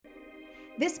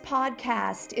This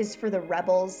podcast is for the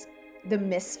rebels, the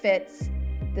misfits,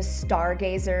 the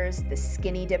stargazers, the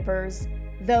skinny dippers,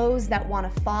 those that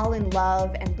want to fall in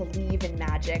love and believe in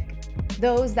magic,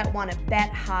 those that want to bet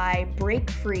high, break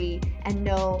free, and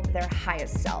know their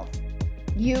highest self.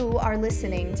 You are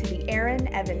listening to the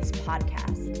Erin Evans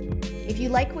Podcast. If you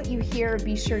like what you hear,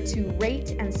 be sure to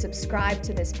rate and subscribe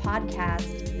to this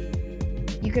podcast.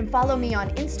 You can follow me on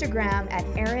Instagram at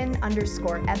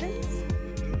Erin_Evans.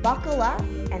 Buckle up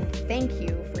and thank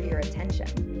you for your attention.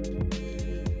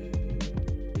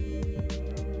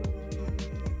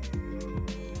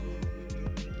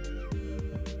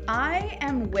 I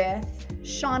am with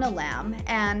Shauna Lamb,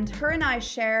 and her and I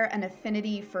share an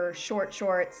affinity for short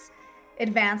shorts,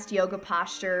 advanced yoga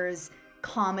postures,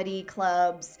 comedy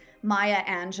clubs, Maya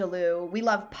Angelou. We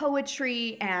love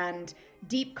poetry and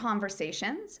deep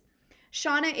conversations.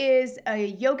 Shauna is a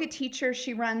yoga teacher.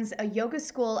 She runs a yoga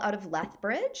school out of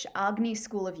Lethbridge, Agni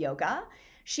School of Yoga.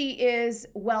 She is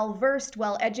well-versed,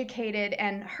 well-educated,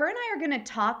 and her and I are going to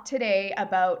talk today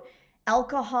about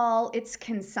alcohol, its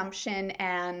consumption,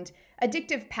 and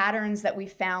addictive patterns that we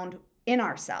found in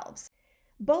ourselves.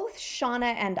 Both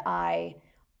Shauna and I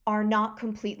are not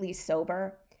completely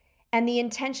sober, and the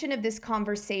intention of this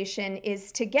conversation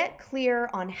is to get clear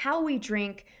on how we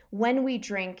drink, when we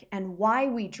drink, and why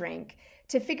we drink,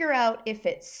 to figure out if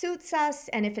it suits us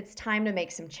and if it's time to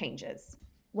make some changes.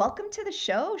 Welcome to the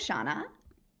show, Shauna.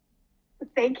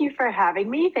 Thank you for having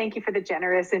me. Thank you for the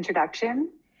generous introduction.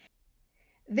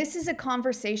 This is a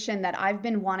conversation that I've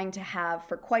been wanting to have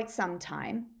for quite some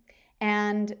time.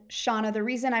 And Shauna, the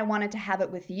reason I wanted to have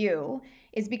it with you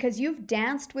is because you've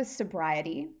danced with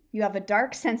sobriety, you have a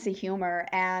dark sense of humor,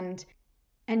 and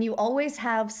you always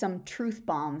have some truth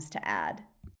bombs to add.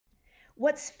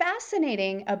 What's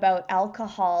fascinating about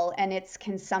alcohol and its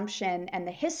consumption and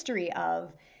the history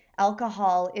of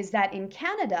alcohol is that in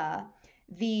Canada,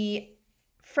 the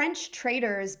French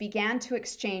traders began to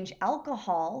exchange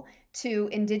alcohol to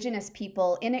Indigenous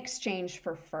people in exchange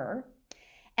for fur.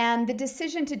 And the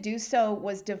decision to do so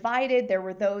was divided. There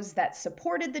were those that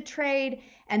supported the trade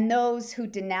and those who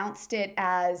denounced it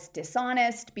as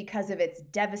dishonest because of its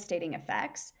devastating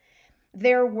effects.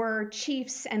 There were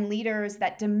chiefs and leaders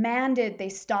that demanded they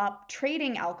stop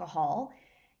trading alcohol,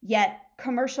 yet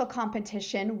commercial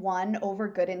competition won over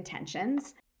good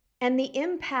intentions. And the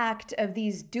impact of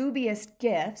these dubious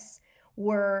gifts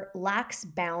were lax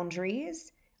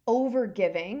boundaries,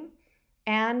 overgiving,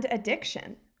 and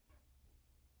addiction.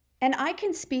 And I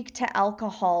can speak to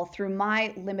alcohol through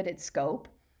my limited scope,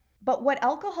 but what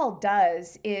alcohol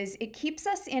does is it keeps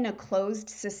us in a closed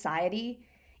society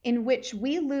in which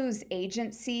we lose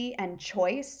agency and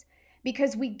choice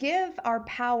because we give our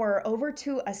power over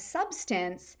to a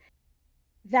substance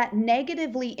that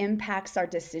negatively impacts our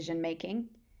decision-making,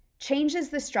 changes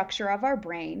the structure of our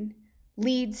brain,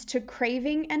 leads to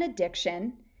craving and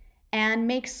addiction, and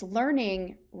makes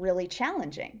learning really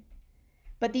challenging.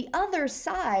 But the other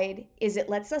side is it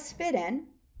lets us fit in,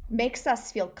 makes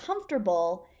us feel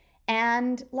comfortable,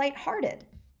 and lighthearted.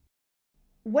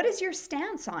 What is your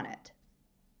stance on it?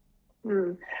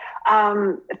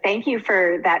 Thank you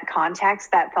for that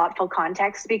context, that thoughtful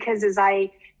context, because as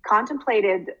I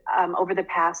contemplated over the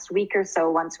past week or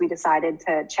so, once we decided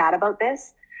to chat about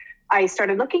this, I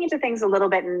started looking into things a little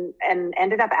bit and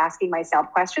ended up asking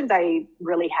myself questions I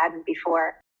really hadn't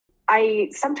before.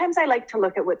 Sometimes I like to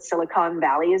look at what Silicon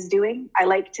Valley is doing. I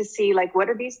like to see, like, what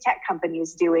are these tech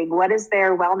companies doing? What does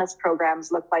their wellness programs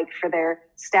look like for their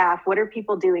staff? What are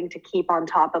people doing to keep on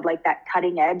top of like that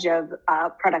cutting edge of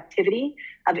productivity,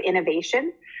 of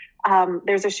innovation?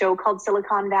 There's a show called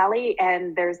Silicon Valley,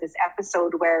 and there's this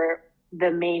episode where the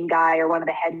main guy or one of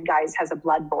the head guys has a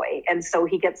blood boy. And so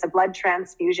he gets a blood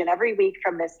transfusion every week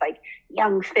from this like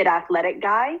young, fit, athletic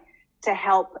guy to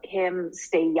help him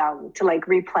stay young, to like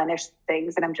replenish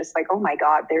things. And I'm just like, oh my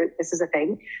God, this is a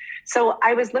thing. So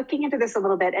I was looking into this a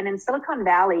little bit, and in Silicon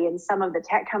Valley, in some of the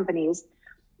tech companies,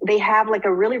 they have like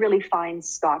a really, really fine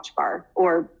Scotch bar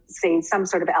or say some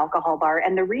sort of alcohol bar.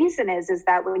 And the reason is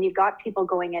that when you've got people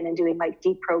going in and doing like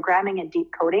deep programming and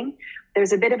deep coding,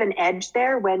 there's a bit of an edge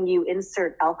there when you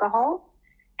insert alcohol,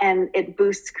 and it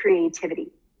boosts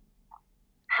creativity.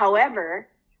 However,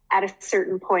 at a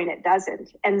certain point, it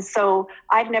doesn't. And so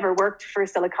I've never worked for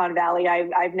Silicon Valley.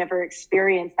 I've never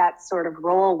experienced that sort of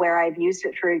role where I've used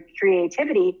it for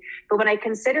creativity. But when I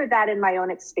consider that in my own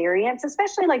experience,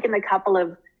 especially like in the couple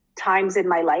of times in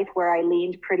my life where I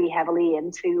leaned pretty heavily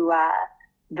into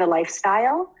the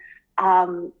lifestyle,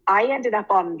 I ended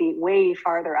up on the way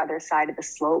farther other side of the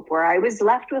slope where I was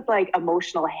left with like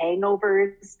emotional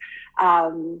hangovers.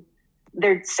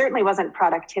 There certainly wasn't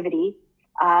productivity.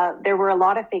 there were a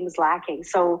lot of things lacking.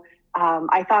 So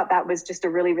I thought that was just a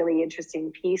really, really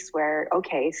interesting piece where,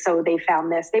 okay, so they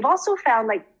found this. They've also found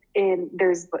like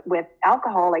there's with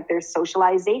alcohol, like there's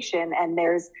socialization and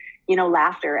there's,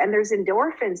 laughter and there's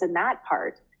endorphins in that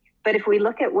part. But if we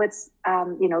look at what's,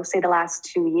 say the last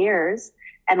 2 years,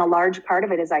 and a large part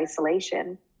of it is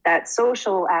isolation, that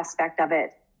social aspect of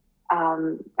it.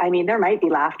 There might be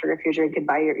laughter if you're drinking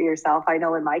by yourself. I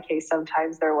know in my case,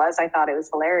 sometimes there was. I thought it was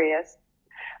hilarious.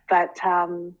 But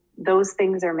those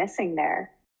things are missing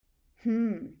there.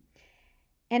 And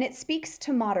it speaks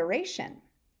to moderation.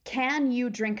 Can you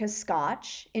drink a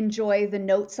scotch, enjoy the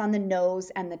notes on the nose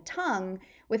and the tongue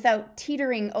without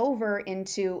teetering over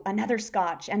into another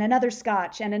scotch and another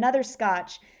scotch and another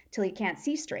scotch till you can't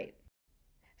see straight?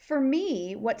 For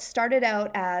me, what started out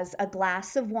as a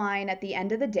glass of wine at the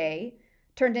end of the day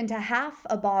turned into half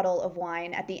a bottle of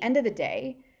wine at the end of the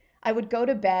day. I would go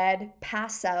to bed,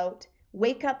 pass out,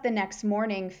 wake up the next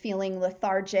morning feeling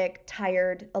lethargic,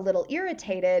 tired, a little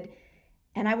irritated,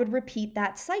 and I would repeat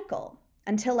that cycle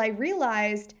until I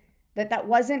realized that that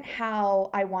wasn't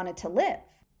how I wanted to live.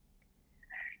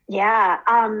 Yeah.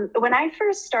 When I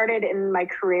first started in my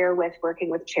career with working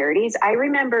with charities, I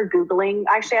remember Googling.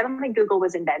 Actually, I don't think Google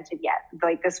was invented yet.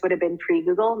 Like this would have been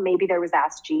pre-Google. Maybe there was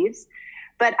Ask Jeeves.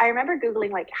 But I remember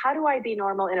Googling, like, how do I be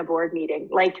normal in a board meeting?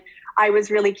 Like, I was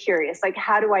really curious, like,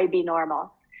 how do I be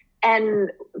normal?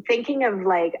 And thinking of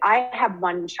like, I have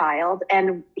one child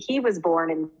and he was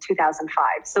born in 2005.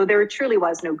 So there truly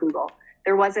was no Google.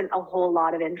 There wasn't a whole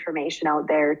lot of information out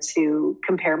there to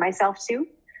compare myself to.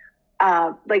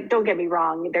 Don't get me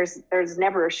wrong, there's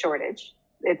never a shortage.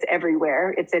 It's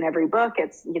everywhere. It's in every book.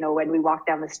 It's, when we walk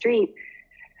down the street.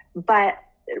 But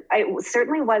it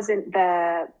certainly wasn't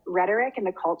the rhetoric and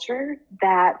the culture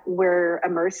that we're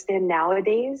immersed in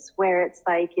nowadays, where it's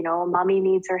like, mommy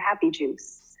needs her happy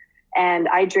juice and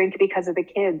I drink because of the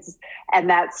kids and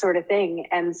that sort of thing.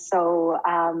 And so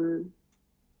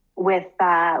with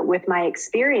my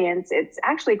experience, it's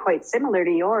actually quite similar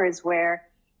to yours, where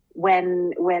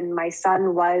when my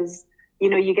son was,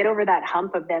 you get over that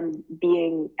hump of them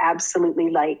being absolutely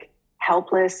like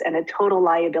helpless and a total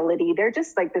liability. They're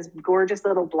just like this gorgeous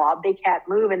little blob. They can't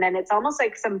move. And then it's almost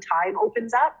like some time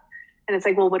opens up and it's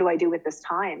like, well, what do I do with this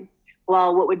time?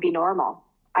 Well, what would be normal?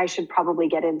 I should probably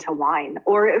get into wine.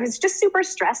 Or it was just super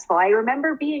stressful. I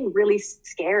remember being really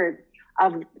scared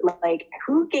of like,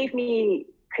 who gave me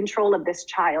control of this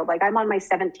child? Like, I'm on my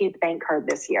 17th bank card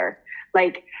this year.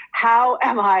 Like, how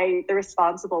am I the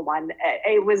responsible one?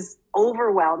 It was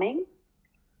overwhelming.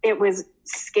 It was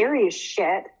scary as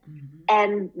shit. Mm-hmm.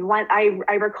 And when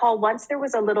I recall once there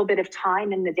was a little bit of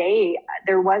time in the day,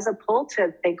 there was a pull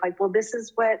to think like, well, this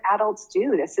is what adults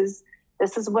do. This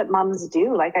is what moms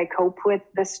do. Like, I cope with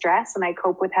the stress and I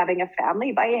cope with having a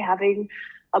family by having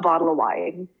a bottle of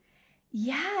wine.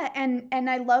 Yeah. And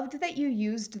I loved that you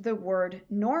used the word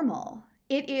normal.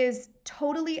 It is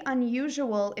totally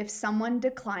unusual if someone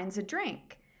declines a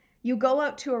drink. You go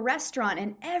out to a restaurant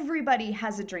and everybody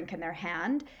has a drink in their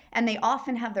hand, and they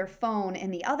often have their phone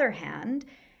in the other hand.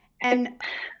 And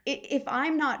if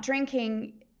I'm not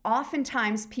drinking,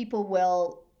 oftentimes people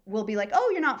will be like, oh,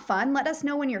 you're not fun. Let us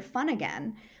know when you're fun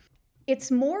again.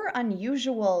 It's more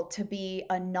unusual to be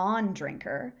a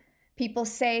non-drinker. People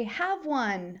say, have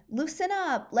one, loosen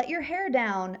up, let your hair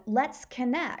down, let's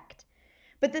connect.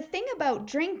 But the thing about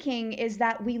drinking is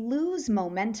that we lose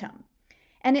momentum.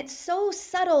 And it's so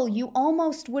subtle, you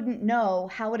almost wouldn't know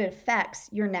how it affects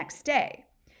your next day.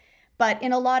 But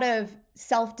in a lot of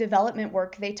self-development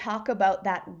work, they talk about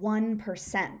that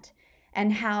 1%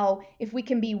 and how if we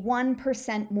can be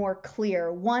 1% more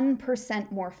clear,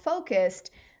 1% more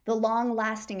focused, the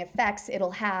long-lasting effects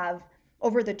it'll have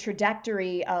over the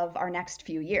trajectory of our next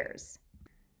few years.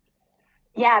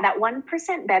 Yeah, that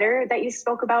 1% better that you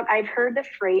spoke about, I've heard the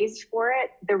phrase for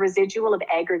it, the residual of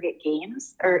aggregate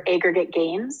gains or aggregate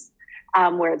gains,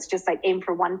 where it's just like aim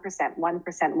for 1%, 1%,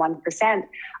 1%.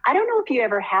 I don't know if you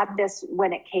ever had this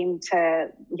when it came to,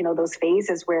 those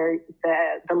phases where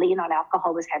the lean on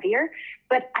alcohol was heavier,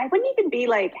 but I wouldn't even be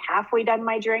like halfway done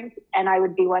my drink. And I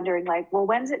would be wondering like, well,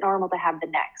 when's it normal to have the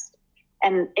next?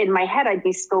 And in my head, I'd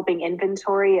be scoping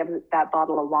inventory of that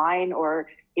bottle of wine or,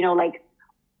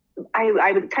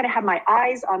 I would kind of have my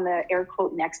eyes on the air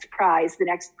quote next prize, the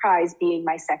next prize being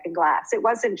my second glass. It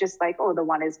wasn't just like, oh, the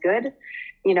one is good.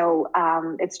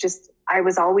 It's just, I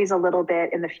was always a little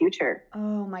bit in the future.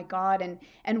 Oh my God.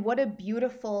 And what a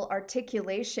beautiful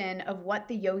articulation of what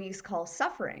the yogis call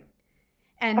suffering.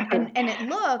 And it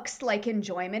looks like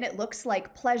enjoyment. It looks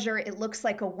like pleasure. It looks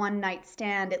like a one night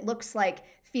stand. It looks like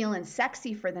feeling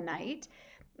sexy for the night.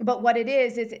 But what it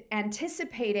is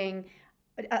anticipating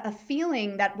a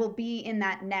feeling that will be in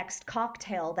that next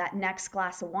cocktail, that next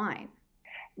glass of wine.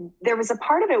 There was a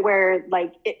part of it where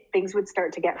like things would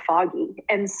start to get foggy.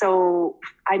 And so,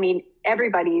 I mean,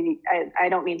 everybody, I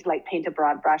don't mean to like paint a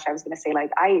broad brush. I was going to say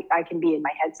like, I can be in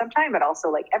my head sometime, but also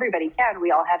like everybody can,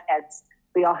 we all have heads,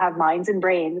 we all have minds and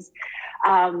brains.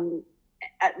 And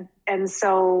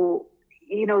so,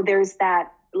 you know, there's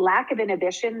that lack of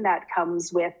inhibition that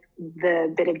comes with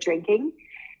the bit of drinking.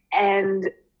 And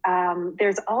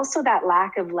there's also that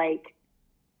lack of like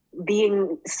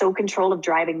being so control of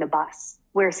driving the bus,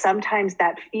 where sometimes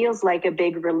that feels like a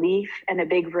big relief and a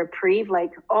big reprieve.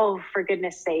 Like, oh, for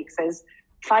goodness sakes, as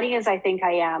funny as I think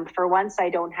I am, for once I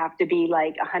don't have to be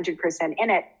like 100% in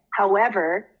it.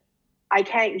 However, I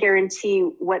can't guarantee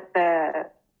what the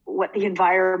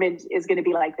environment is going to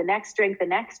be like the next drink.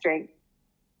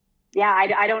 Yeah,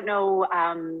 I don't know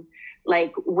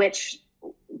like which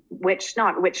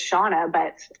Shauna,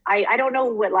 but I don't know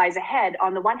what lies ahead.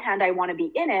 On the one hand, I want to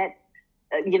be in it.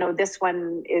 You know, this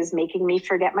one is making me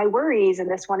forget my worries, and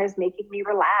this one is making me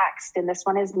relaxed, and this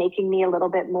one is making me a little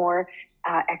bit more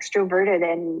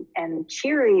extroverted and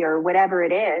cheery, or whatever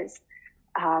it is.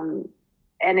 And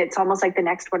it's almost like the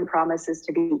next one promises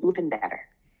to be even better.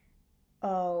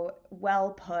 Oh,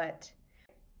 well put.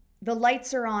 The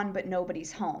lights are on, but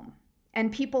nobody's home.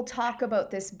 And people talk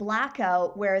about this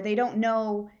blackout where they don't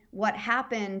know what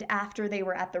happened after they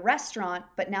were at the restaurant,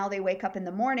 but now they wake up in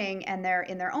the morning and they're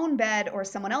in their own bed or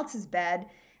someone else's bed,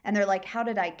 and they're like, how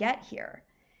did I get here?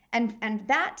 And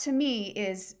that to me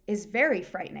is very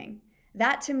frightening.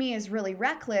 That to me is really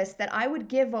reckless, that I would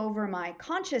give over my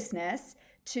consciousness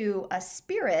to a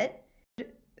spirit.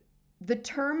 The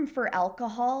term for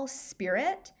alcohol,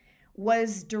 spirit,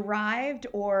 was derived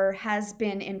or has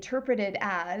been interpreted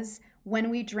as,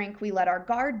 when we drink, we let our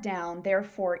guard down,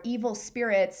 therefore evil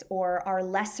spirits or our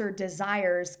lesser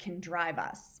desires can drive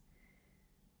us.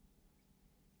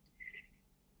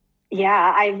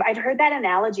 Yeah, I've heard that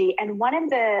analogy. And one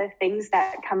of the things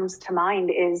that comes to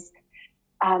mind is,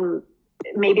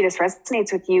 maybe this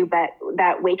resonates with you, but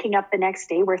that waking up the next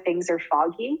day where things are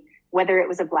foggy, whether it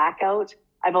was a blackout.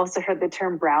 I've also heard the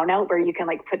term brownout, where you can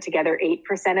like put together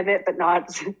 8% of it, but not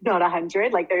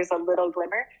 100. Like there's a little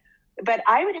glimmer. But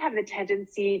I would have the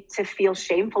tendency to feel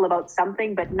shameful about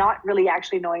something, but not really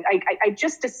actually knowing. I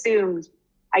just assumed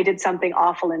I did something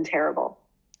awful and terrible.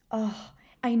 Oh,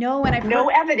 I know. And I've no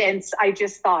evidence. I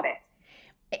just thought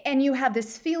it. And you have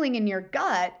this feeling in your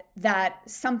gut that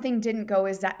something didn't go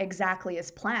exactly as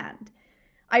planned.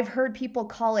 I've heard people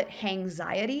call it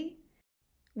hangxiety,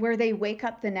 where they wake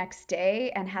up the next day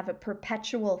and have a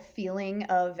perpetual feeling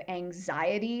of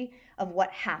anxiety of what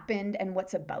happened and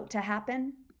what's about to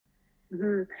happen.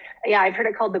 Mm-hmm. Yeah, I've heard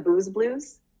it called the booze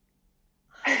blues.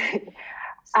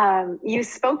 You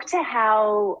spoke to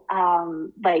how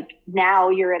like now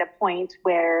you're at a point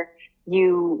where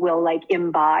you will like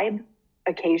imbibe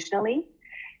occasionally,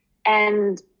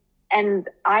 and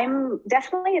I'm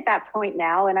definitely at that point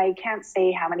now, and I can't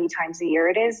say how many times a year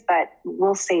it is, but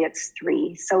we'll say it's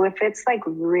 3. So if it's like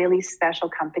really special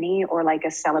company or like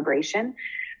a celebration.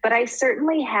 But I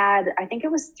certainly had, I think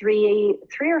it was 3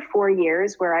 or 4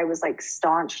 years where I was like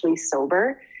staunchly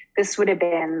sober. This would have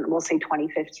been, we'll say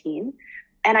 2015.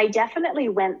 And I definitely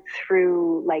went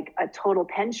through like a total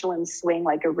pendulum swing,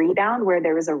 like a rebound, where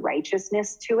there was a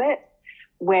righteousness to it,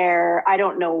 where I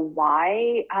don't know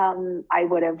why I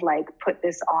would have like put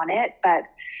this on it. But,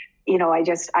 you know, I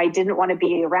didn't want to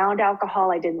be around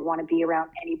alcohol. I didn't want to be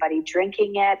around anybody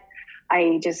drinking it.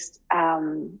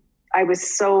 I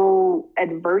was so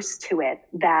adverse to it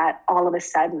that all of a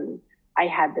sudden I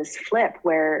had this flip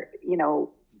where, you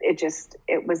know,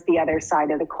 it was the other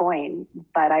side of the coin,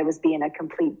 but I was being a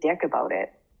complete dick about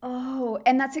it. Oh,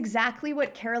 and that's exactly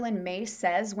what Carolyn Myss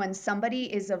says. When somebody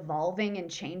is evolving and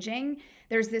changing,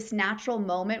 there's this natural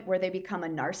moment where they become a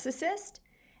narcissist,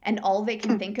 and all they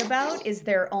can think about is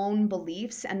their own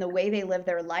beliefs and the way they live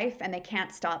their life, and they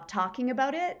can't stop talking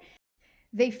about it.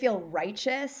 They feel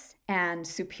righteous and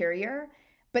superior,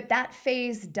 but that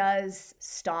phase does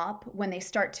stop when they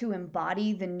start to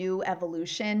embody the new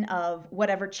evolution of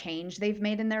whatever change they've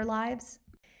made in their lives.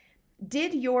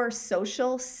 Did your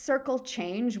social circle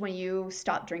change when you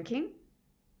stopped drinking?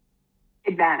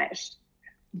 It vanished,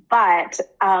 but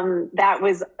that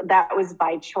was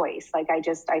by choice. Like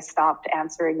I stopped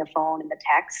answering the phone and the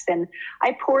text, and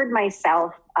I poured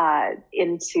myself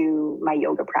into my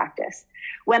yoga practice.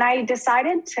 When I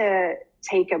decided to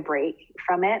take a break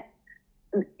from it,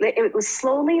 it was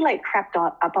slowly like crept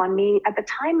up on me. At the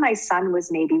time, my son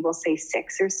was maybe, we'll say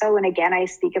 6 or so. And again, I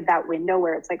speak of that window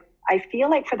where it's like, I feel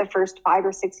like for the first 5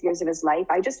 or 6 years of his life,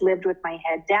 I just lived with my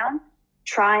head down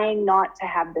trying not to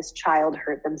have this child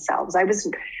hurt themselves. I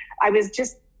was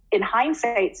just, in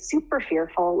hindsight, super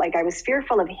fearful. Like, I was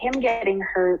fearful of him getting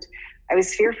hurt. I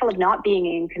was fearful of not being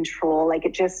in control. Like,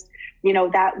 it just,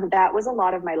 that was a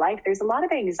lot of my life. There's a lot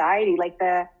of anxiety, like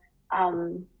the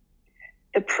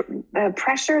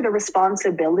pressure, the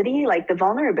responsibility, like the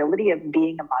vulnerability of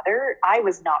being a mother. I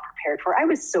was not prepared for. I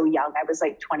was so young. I was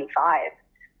like 25.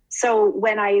 So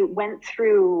when I went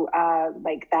through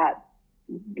like that,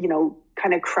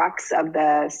 kind of crux of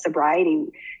the sobriety,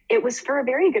 it was for a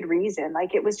very good reason.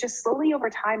 Like, it was just slowly over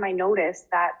time, I noticed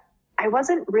that I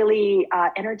wasn't really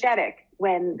energetic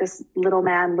when this little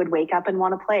man would wake up and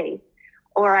want to play.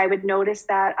 Or I would notice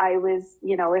that I was,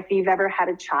 if you've ever had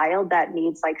a child that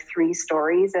needs like 3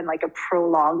 stories and like a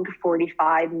prolonged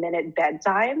 45-minute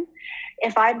bedtime,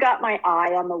 if I've got my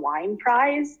eye on the wine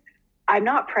prize, I'm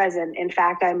not present. In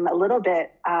fact, I'm a little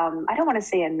bit, I don't want to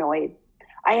say annoyed.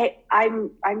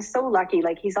 I'm so lucky.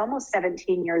 Like, he's almost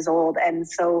 17 years old. And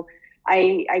so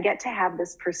I get to have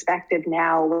this perspective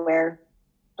now where,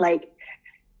 like,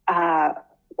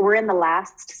 we're in the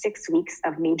last 6 weeks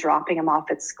of me dropping him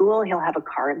off at school. He'll have a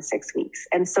car in 6 weeks.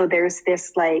 And so there's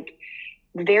this like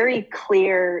very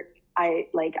clear, I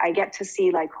get to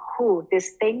see like,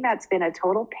 this thing that's been a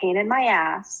total pain in my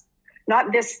ass,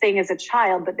 not this thing as a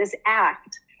child, but this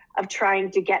act of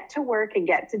trying to get to work and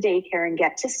get to daycare and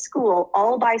get to school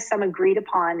all by some agreed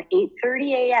upon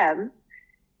 8:30 a.m.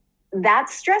 That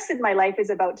stress in my life is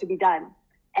about to be done.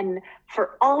 And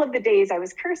for all of the days I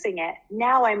was cursing it,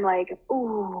 now I'm like,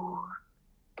 ooh,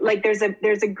 like there's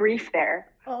a grief there.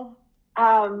 Oh.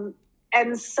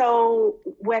 And so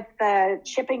with the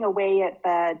chipping away at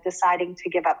the deciding to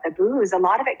give up the booze, a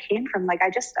lot of it came from like,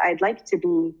 I'd like to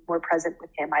be more present with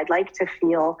him. I'd like to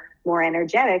feel more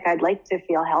energetic. I'd like to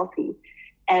feel healthy.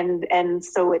 And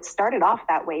so it started off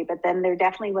that way, but then there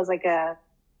definitely was like a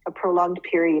prolonged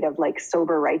period of like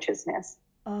sober righteousness.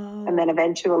 Oh. And then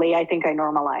eventually I think I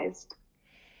normalized.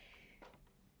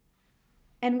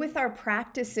 And with our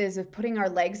practices of putting our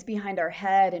legs behind our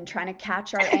head and trying to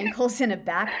catch our ankles in a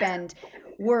back bend,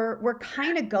 we're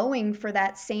kind of going for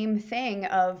that same thing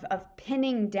of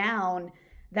pinning down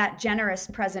that generous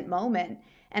present moment.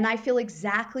 And I feel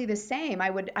exactly the same. I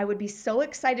would be so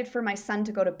excited for my son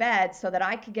to go to bed so that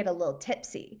I could get a little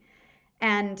tipsy.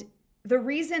 And the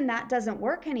reason that doesn't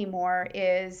work anymore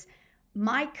is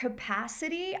my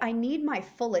capacity, I need my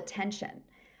full attention.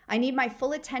 I need my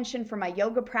full attention for my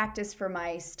yoga practice, for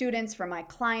my students, for my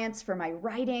clients, for my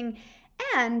writing,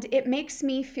 and it makes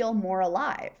me feel more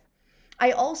alive.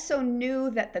 I also knew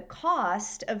that the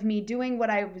cost of me doing what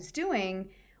I was doing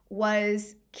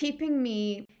was keeping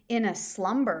me in a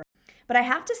slumber. But I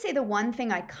have to say, the one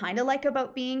thing I kind of like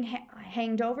about being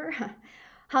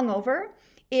hungover,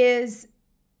 is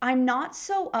I'm not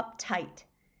so uptight.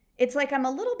 It's like I'm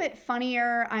a little bit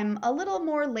funnier. I'm a little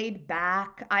more laid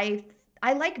back. I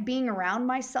like being around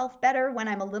myself better when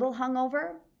I'm a little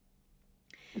hungover.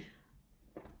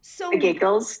 So the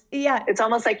giggles. Yeah. It's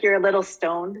almost like you're a little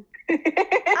stoned.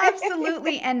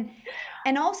 Absolutely. And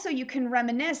also you can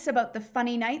reminisce about the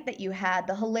funny night that you had,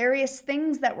 the hilarious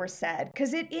things that were said,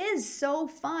 because it is so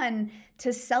fun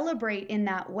to celebrate in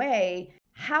that way.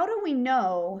 How do we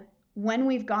know when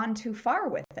we've gone too far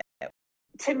with it?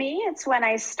 To me, it's when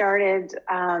I started,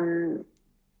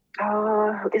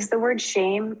 is the word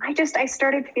shame? I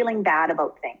started feeling bad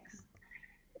about things.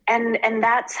 And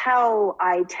that's how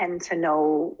I tend to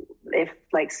know if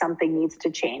like something needs to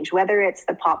change, whether it's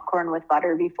the popcorn with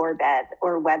butter before bed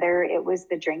or whether it was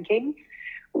the drinking,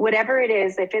 whatever it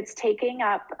is, if it's taking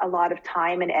up a lot of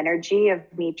time and energy of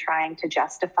me trying to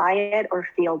justify it or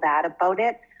feel bad about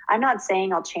it, I'm not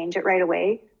saying I'll change it right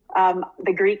away.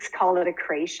 The Greeks call it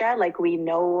akrasia, like we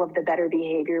know of the better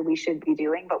behavior we should be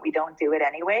doing, but we don't do it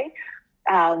anyway.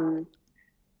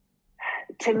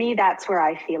 To me, that's where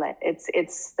I feel it.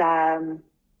 It's a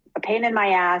pain in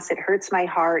my ass. It hurts my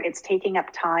heart. It's taking up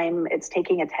time. It's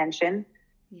taking attention.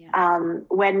 Yeah.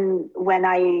 When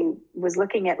I was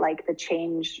looking at like the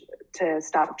change to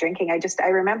stop drinking, I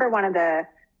remember one of the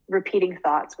repeating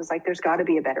thoughts was like, there's got to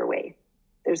be a better way.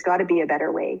 There's got to be a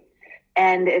better way.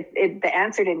 And the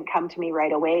answer didn't come to me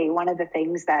right away. One of the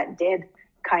things that did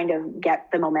kind of get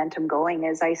the momentum going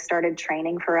is I started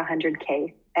training for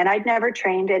 100K. And I'd never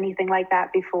trained anything like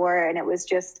that before. And it was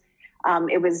just,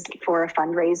 it was for a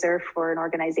fundraiser for an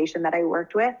organization that I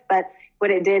worked with. But what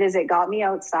it did is it got me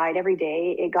outside every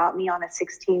day. It got me on a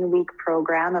 16-week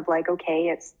program of like, okay,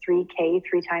 it's 3K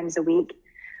 3 times a week.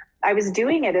 I was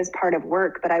doing it as part of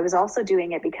work, but I was also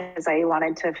doing it because I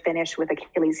wanted to finish with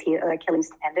Achilles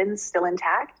tendons still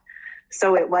intact.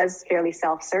 So it was fairly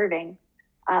self-serving.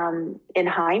 In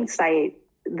hindsight,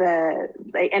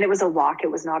 and it was a walk,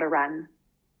 it was not a run.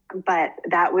 But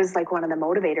that was like one of the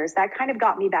motivators that kind of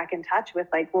got me back in touch with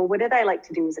like, well, what did I like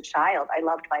to do as a child? I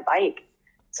loved my bike.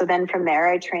 So then from there,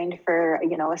 I trained for,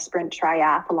 a sprint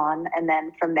triathlon. And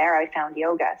then from there, I found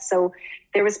yoga. So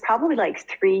there was probably like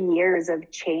 3 years of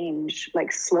change,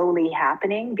 like slowly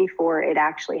happening before it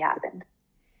actually happened.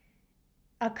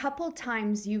 A couple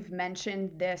times you've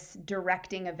mentioned this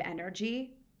directing of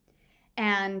energy,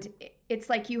 and it's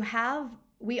like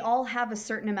we all have a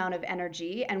certain amount of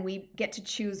energy and we get to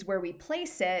choose where we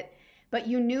place it, but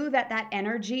you knew that that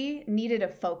energy needed a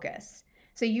focus.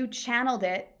 So you channeled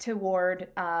it toward,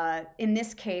 in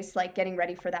this case, like getting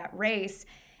ready for that race.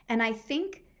 And I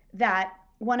think that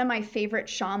one of my favorite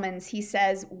shamans, he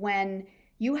says, when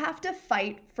you have to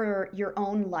fight for your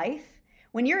own life,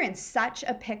 when you're in such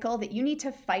a pickle that you need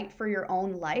to fight for your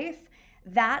own life,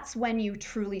 that's when you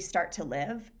truly start to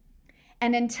live.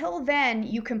 And until then,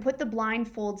 you can put the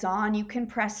blindfolds on, you can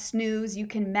press snooze, you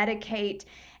can medicate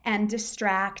and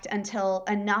distract until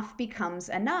enough becomes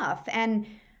enough. And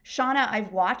Shauna,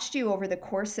 I've watched you over the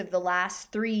course of the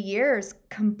last 3 years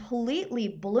completely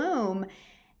bloom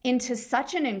into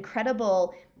such an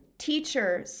incredible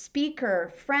teacher,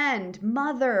 speaker, friend,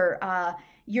 mother.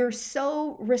 You're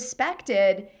so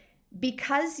respected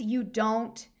because you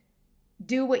don't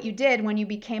do what you did when you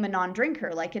became a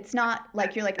non-drinker. Like, it's not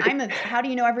like you're like, how do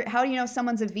you know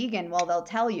someone's a vegan? Well, they'll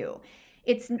tell you.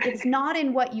 It's not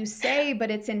in what you say, but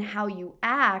it's in how you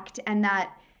act, and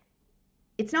that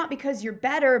it's not because you're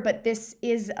better, but this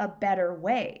is a better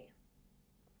way.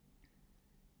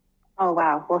 Oh,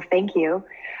 wow. Well, thank you.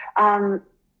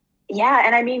 Yeah.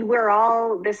 And I mean,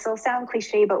 this will sound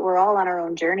cliche, but we're all on our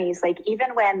own journeys. Like,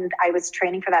 even when I was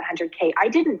training for that 100K, I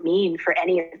didn't mean for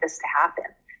any of this to happen.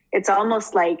 It's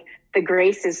almost like the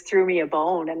Graces threw me a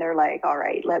bone and they're like, all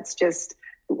right,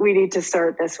 we need to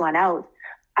sort this one out.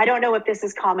 I don't know if this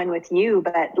is common with you,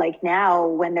 but like now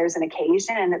when there's an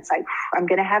occasion and it's like, I'm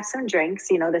going to have some drinks,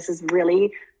 this is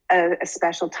really a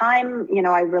special time.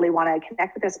 I really want to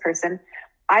connect with this person.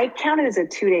 I count it as a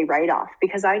 2-day write-off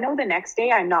because I know the next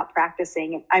day I'm not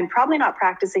practicing. I'm probably not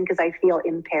practicing because I feel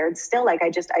impaired still. Like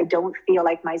I don't feel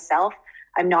like myself.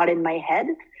 I'm not in my head.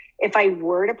 If I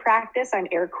were to practice, I'm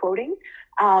air quoting,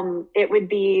 it would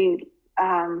be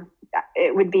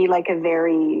like a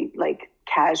very like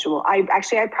casual.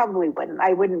 I probably wouldn't.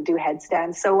 I wouldn't do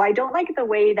headstands. So I don't like the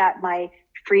way that my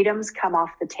freedoms come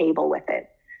off the table with it.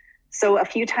 So a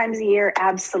few times a year,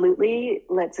 absolutely,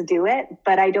 let's do it.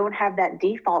 But I don't have that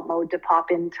default mode to pop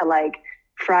into like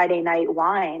Friday night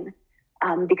wine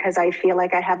because I feel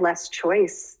like I have less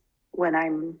choice when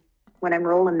I'm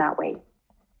rolling that way.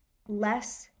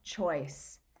 Less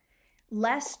choice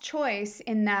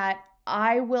in that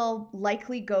I will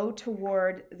likely go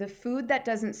toward the food that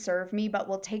doesn't serve me but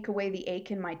will take away the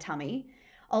ache in my tummy.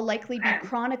 I'll likely be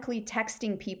chronically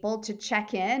texting people to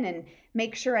check in and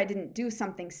make sure I didn't do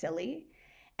something silly.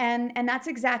 And that's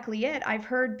exactly it. I've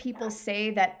heard people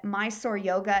say that Mysore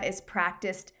yoga is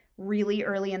practiced really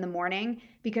early in the morning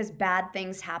because bad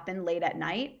things happen late at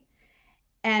night.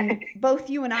 And both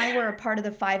you and I were a part of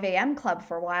the 5 a.m. club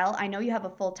for a while. I know you have a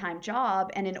full-time job,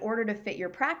 and in order to fit your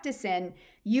practice in,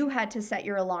 you had to set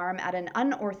your alarm at an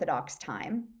unorthodox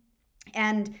time.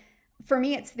 And for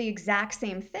me, it's the exact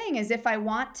same thing. As if I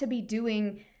want to be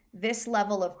doing this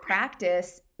level of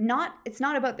practice, it's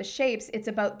not about the shapes, it's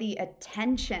about the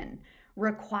attention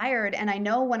required. And I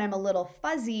know when I'm a little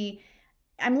fuzzy,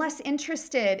 I'm less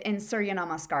interested in Surya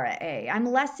Namaskara A. I'm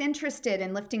less interested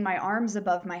in lifting my arms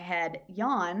above my head,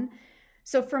 Yan.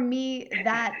 So for me,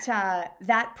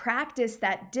 that practice,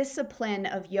 that discipline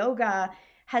of yoga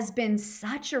has been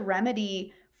such a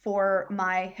remedy for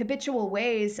my habitual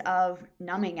ways of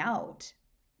numbing out.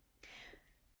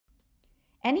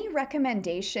 Any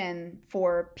recommendation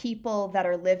for people that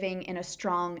are living in a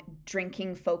strong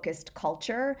drinking focused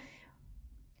culture,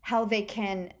 how they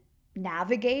can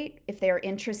navigate if they're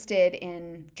interested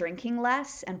in drinking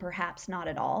less and perhaps not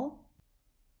at all?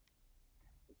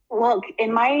 Well,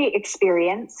 in my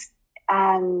experience,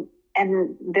 and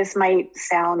this might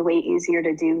sound way easier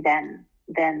to do than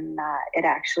it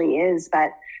actually is,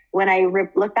 but when I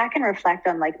look back and reflect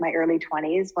on like my early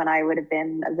 20s, when I would have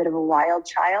been a bit of a wild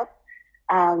child,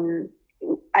 when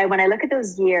I look at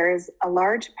those years, a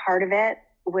large part of it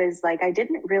was like I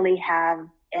didn't really have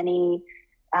any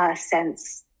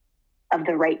sense of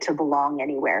the right to belong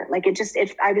anywhere. Like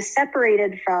I was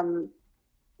separated from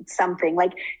something.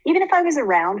 Like even if I was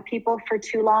around people for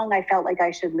too long, I felt like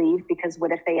I should leave because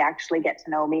what if they actually get to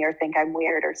know me or think I'm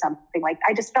weird or something? Like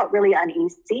I just felt really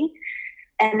uneasy.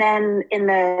 And then in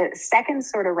the second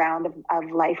sort of round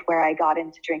of life where I got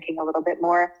into drinking a little bit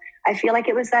more, I feel like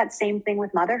it was that same thing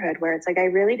with motherhood, where it's like I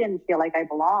really didn't feel like I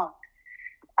belonged.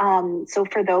 So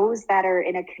for those that are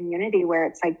in a community where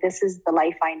it's like, this is the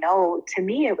life I know, to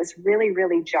me, it was really,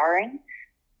 really jarring,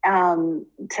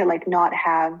 to like not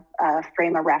have a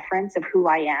frame of reference of who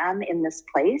I am in this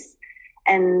place.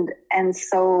 And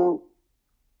so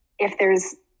if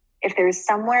there's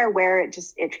somewhere where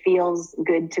it feels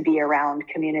good to be around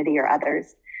community or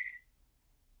others,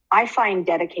 I find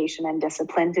dedication and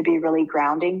discipline to be really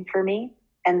grounding for me.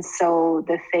 And so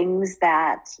the things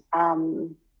that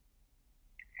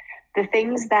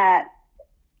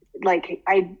like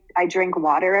I drink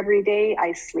water every day,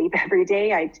 I sleep every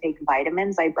day, I take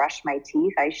vitamins, I brush my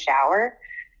teeth, I shower,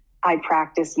 I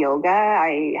practice yoga,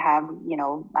 I have,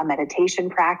 a meditation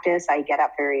practice, I get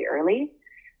up very early.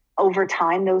 Over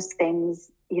time, those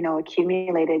things,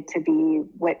 accumulated to be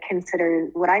what I consider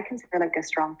like a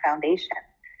strong foundation.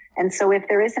 And so if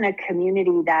there isn't a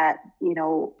community that,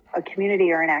 a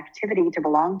community or an activity to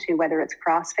belong to, whether it's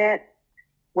CrossFit,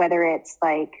 whether it's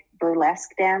like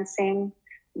burlesque dancing,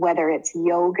 whether it's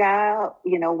yoga,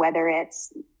 whether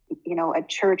it's, a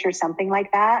church or something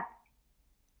like that,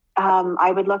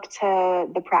 I would look to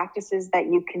the practices that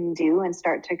you can do and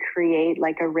start to create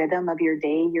like a rhythm of your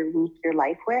day, your week, your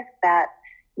life with that,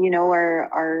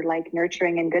 are like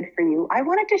nurturing and good for you. I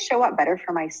wanted to show up better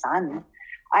for my son.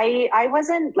 I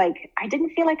wasn't like, I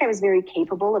didn't feel like I was very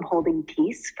capable of holding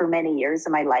peace for many years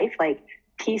of my life. Like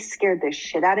peace scared the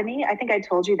shit out of me. I think I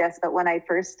told you this, but when I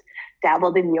first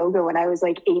dabbled in yoga when I was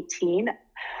like 18,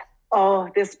 oh,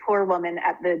 this poor woman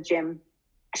at the gym,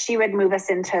 she would move us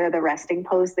into the resting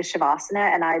pose, the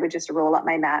Shavasana, and I would just roll up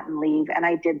my mat and leave. And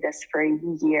I did this for a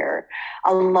year,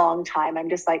 a long time. I'm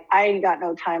just like, I ain't got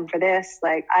no time for this.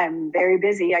 Like, I'm very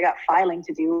busy. I got filing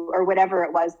to do or whatever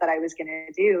it was that I was going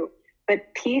to do.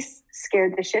 But peace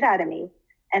scared the shit out of me.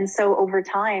 And so over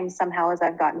time, somehow, as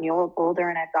I've gotten older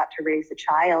and I've got to raise a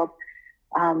child,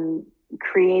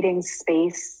 creating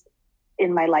space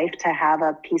in my life to have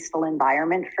a peaceful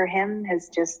environment for him has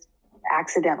just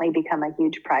accidentally become a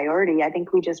huge priority. I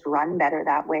think we just run better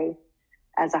that way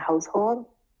as a household.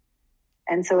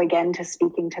 And so again, to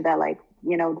speaking to the, like,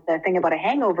 the thing about a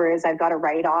hangover is I've got to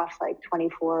write off like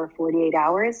 24 or 48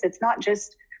 hours. It's not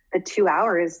just the 2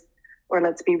 hours, or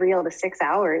let's be real, the 6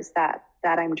 hours that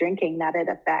I'm drinking that it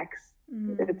affects.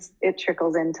 It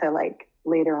trickles into like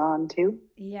later on too.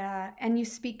 Yeah. And you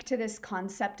speak to this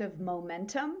concept of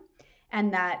momentum,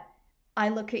 and that I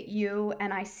look at you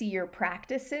and I see your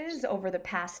practices over the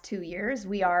past 2 years.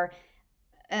 We are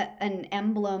an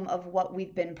emblem of what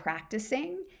we've been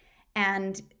practicing.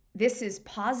 And this is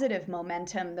positive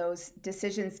momentum, those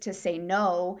decisions to say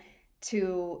no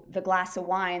to the glass of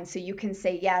wine so you can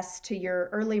say yes to your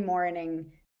early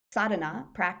morning sadhana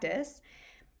practice.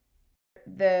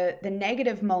 The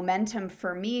negative momentum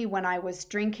for me when I was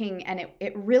drinking, and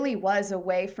it really was a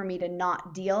way for me to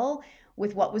not deal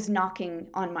with what was knocking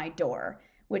on my door,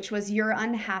 which was you're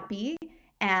unhappy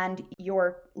and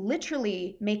you're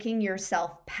literally making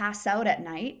yourself pass out at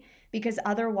night because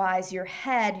otherwise your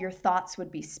thoughts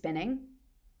would be spinning.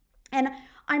 And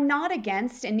I'm not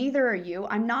against, and neither are you,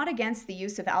 I'm not against the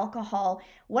use of alcohol.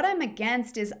 What I'm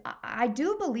against is I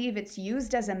do believe it's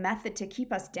used as a method to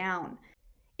keep us down.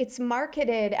 It's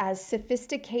marketed as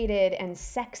sophisticated and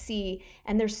sexy,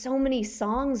 and there's so many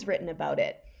songs written about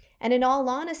it. And in all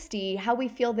honesty, how we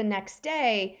feel the next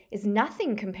day is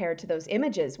nothing compared to those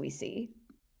images we see.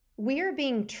 We are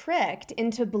being tricked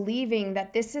into believing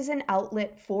that this is an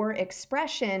outlet for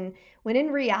expression, when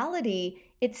in reality,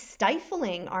 it's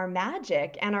stifling our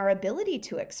magic and our ability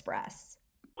to express.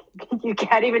 You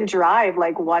can't even drive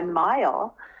like 1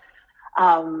 mile.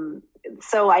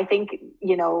 So I think,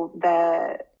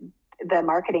 the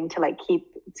marketing to like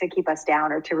keep us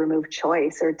down, or to remove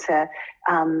choice, or to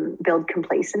build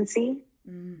complacency.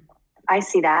 I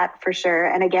see that for sure.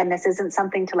 And again, this isn't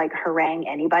something to like harangue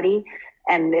anybody,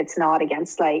 and it's not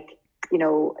against like,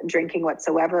 drinking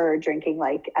whatsoever, or drinking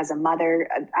like as a mother.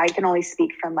 I can only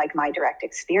speak from like my direct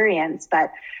experience,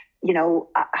 but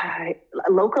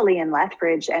locally in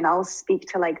Lethbridge, and I'll speak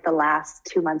to like the last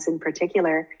 2 months in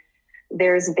particular,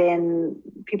 there's been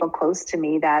people close to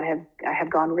me that have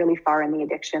gone really far in the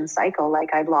addiction cycle.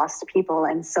 Like I've lost people.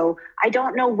 And so I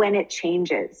don't know when it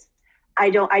changes. I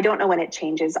don't know when it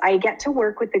changes. I get to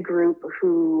work with a group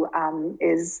who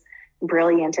is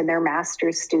brilliant, and they're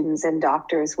master's students and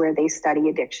doctors where they study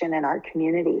addiction in our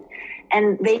community.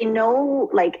 And they know,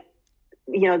 like,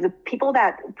 the people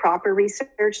that proper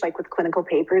research, like with clinical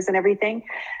papers and everything,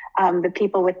 the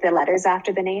people with the letters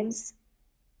after the names,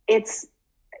 it's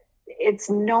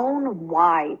known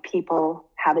why people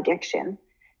have addiction,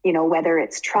 whether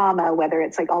it's trauma, whether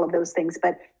it's like all of those things,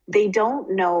 but they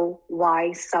don't know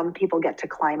why some people get to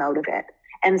climb out of it.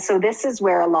 And so this is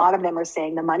where a lot of them are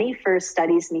saying the money for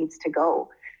studies needs to go.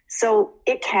 So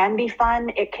it can be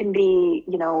fun. It can be,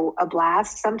 a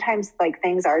blast. Sometimes like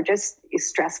things are just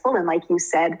stressful. And like you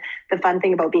said, the fun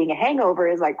thing about being a hangover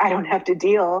is like, I don't have to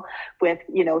deal with,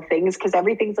 things because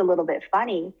everything's a little bit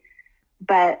funny.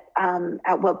 But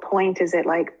at what point is it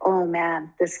like, oh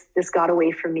man, this got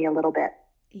away from me a little bit?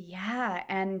 Yeah,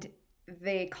 and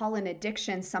they call an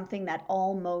addiction something that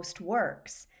almost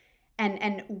works.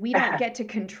 And we don't get to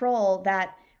control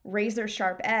that razor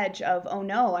sharp edge of, oh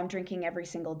no, I'm drinking every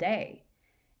single day.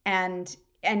 And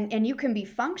you can be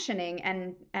functioning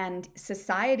and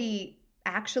society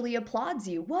actually applauds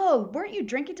you. Whoa, weren't you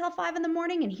drinking till 5 a.m.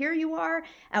 and here you are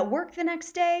at work the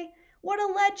next day? What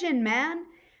a legend, man.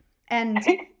 And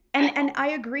and I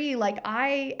agree, like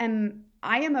I am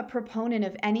a proponent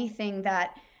of anything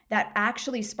that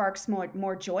actually sparks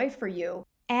more joy for you.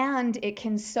 And it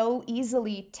can so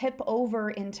easily tip over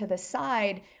into the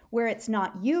side where it's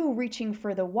not you reaching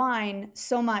for the wine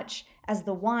so much as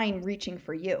the wine reaching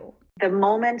for you. The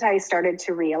moment I started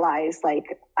to realize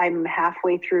like I'm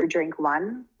halfway through drink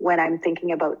one, when I'm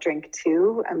thinking about drink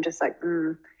two, I'm just like,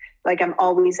 like I'm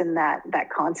always in that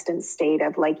constant state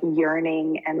of like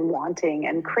yearning and wanting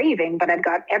and craving, but I've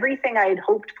got everything I had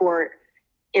hoped for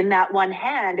in that one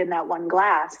hand, in that one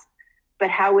glass. But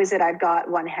how is it I've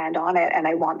got one hand on it and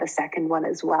I want the second one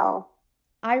as well?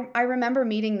 I remember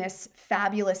meeting this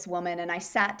fabulous woman, and I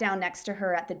sat down next to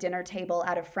her at the dinner table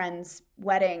at a friend's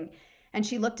wedding. And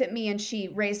she looked at me and she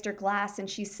raised her glass and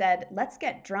she said, "Let's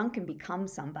get drunk and become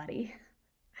somebody."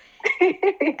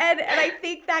 And I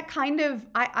think that kind of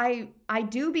I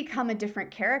do become a different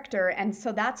character. And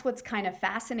so that's what's kind of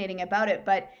fascinating about it.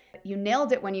 But you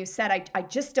nailed it when you said I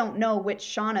just don't know which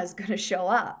Shauna is going to show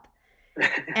up.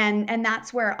 And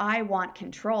that's where I want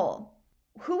control.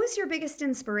 Who is your biggest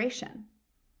inspiration?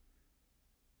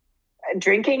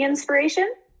 Drinking inspiration?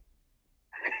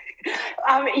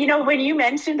 When you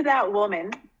mentioned that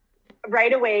woman,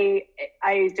 right away,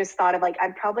 I just thought of like,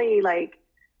 I'd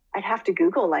have to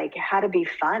Google like how to be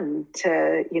fun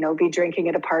to, be drinking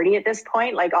at a party at this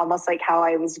point, like almost like how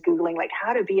I was Googling like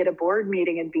how to be at a board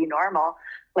meeting and be normal,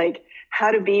 like how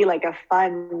to be like a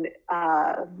fun,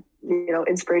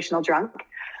 inspirational drunk.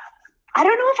 I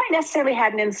don't know if I necessarily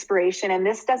had an inspiration, and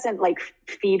this doesn't like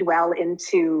feed well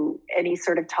into any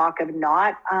sort of talk of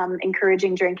not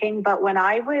encouraging drinking. But when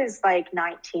I was like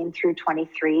 19 through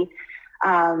 23,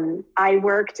 I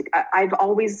worked. I've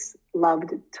always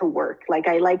loved to work. Like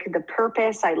I like the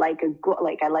purpose. I like a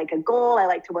goal. I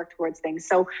like to work towards things.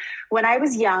 So when I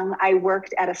was young, I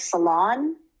worked at a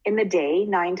salon in the day,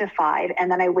 9 to 5, and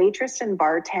then I waitressed and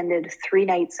bartended 5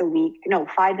 nights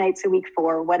a week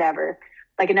for whatever,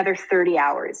 like another 30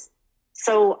 hours.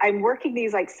 So I'm working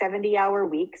these like 70-hour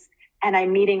weeks, and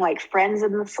I'm meeting like friends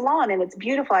in the salon, and it's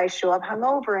beautiful. I show up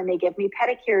hungover and they give me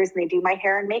pedicures and they do my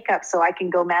hair and makeup so I can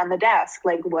go man the desk.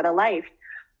 Like what a life.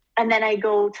 And then I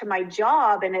go to my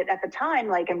job, and at the time,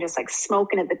 like I'm just like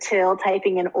smoking at the till,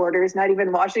 typing in orders, not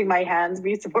even washing my hands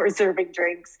before serving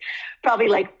drinks, probably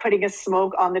like putting a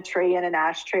smoke on the tray in an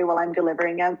ashtray while I'm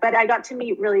delivering them. But I got to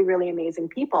meet really, really amazing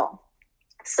people.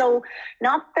 So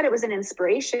not that it was an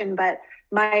inspiration, but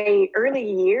my early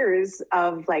years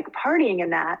of like partying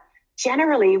and that,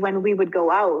 generally when we would go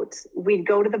out, we'd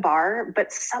go to the bar,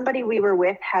 but somebody we were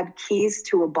with had keys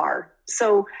to a bar.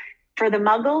 So for the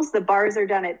muggles, the bars are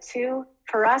done at 2.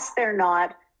 For us, they're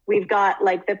not. We've got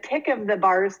like the pick of the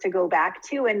bars to go back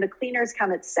to, and the cleaners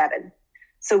come at 7.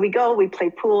 So we go, we play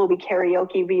pool, we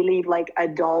karaoke, we leave like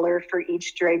 $1 for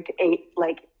each drink, 8,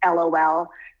 like LOL.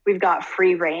 We've got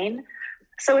free reign.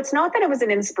 So it's not that it was an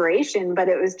inspiration, but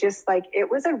it was just like, it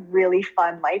was a really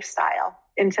fun lifestyle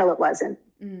until it wasn't.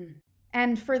 Mm.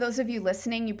 And for those of you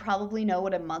listening, you probably know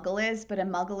what a muggle is, but a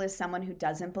muggle is someone who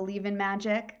doesn't believe in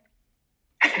magic.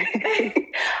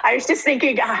 I was just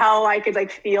thinking how I could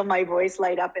like feel my voice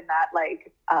light up in that,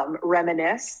 like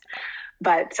reminisce.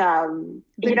 But, and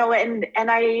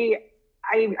I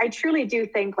truly do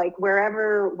think like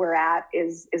wherever we're at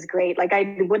is great. Like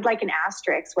I would like an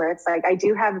asterisk where it's like, I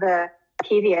do have the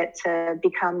caveat to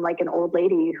become like an old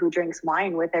lady who drinks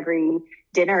wine with every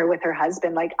dinner with her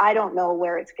husband. Like, I don't know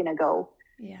where it's going to go.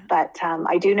 Yeah. But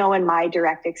I do know in my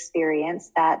direct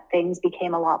experience that things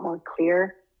became a lot more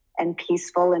clear and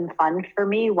peaceful and fun for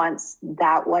me once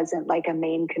that wasn't like a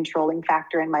main controlling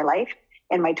factor in my life.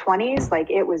 In my 20s, like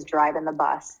it was driving the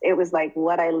bus. It was like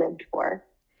what I lived for.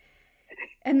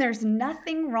 And there's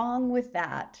nothing wrong with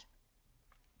that.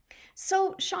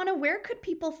 So, Shauna, where could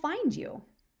people find you?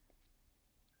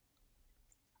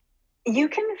 You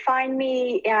can find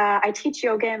me. I teach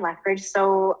yoga in Lethbridge,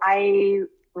 so I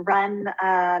run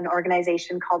an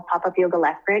organization called Pop Up Yoga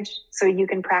Lethbridge. So you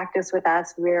can practice with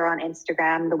us. We're on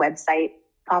Instagram, the website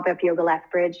Pop Up Yoga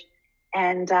Lethbridge,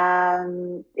 and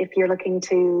if you're looking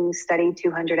to study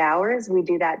 200 hours, we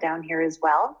do that down here as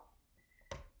well.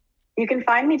 You can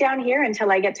find me down here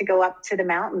until I get to go up to the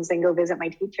mountains and go visit my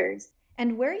teachers.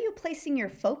 And where are you placing your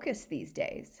focus these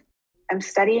days? I'm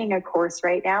studying a course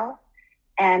right now,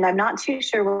 and I'm not too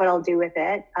sure what I'll do with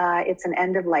it. It's an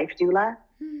end of life doula,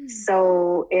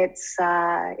 so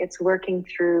it's working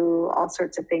through all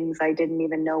sorts of things I didn't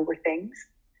even know were things,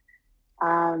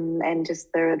 and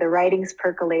just the writing's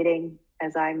percolating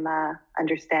as I'm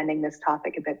understanding this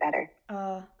topic a bit better.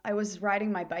 I was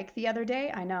riding my bike the other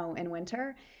day, I know, in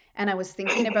winter, and I was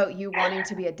thinking about you wanting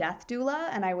to be a death doula,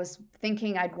 and I was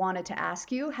thinking I'd wanted to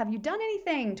ask you, have you done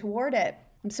anything toward it?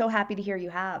 I'm so happy to hear you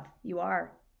have. You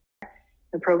are.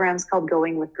 The program's called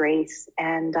Going with Grace,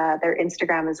 and their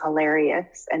Instagram is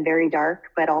hilarious and very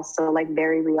dark, but also like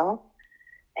very real.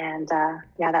 And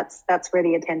yeah, that's where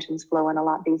the attention's flowing a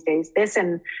lot these days. This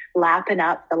and lapping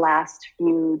up the last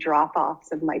few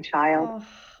drop-offs of my child. Oh,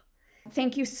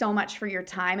 thank you so much for your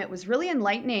time. It was really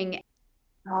enlightening.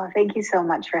 Oh, thank you so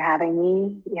much for having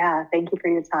me. Yeah, thank you for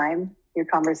your time, your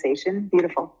conversation.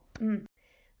 Beautiful.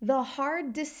 The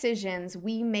hard decisions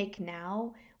we make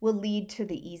now will lead to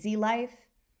the easy life,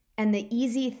 and the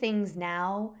easy things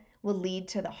now will lead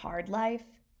to the hard life.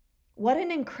 What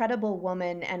an incredible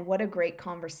woman, and what a great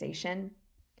conversation.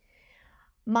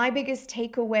 My biggest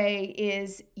takeaway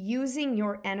is using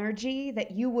your energy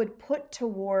that you would put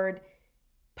toward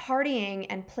partying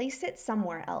and place it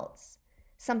somewhere else,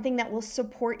 something that will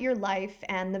support your life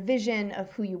and the vision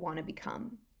of who you want to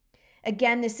become.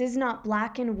 Again, this is not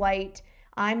black and white.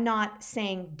 I'm not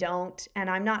saying don't, and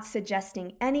I'm not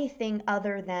suggesting anything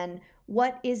other than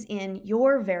what is in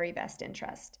your very best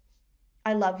interest.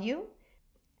 I love you.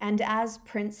 And as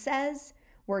Prince says,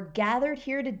 we're gathered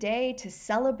here today to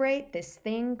celebrate this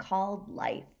thing called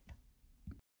life.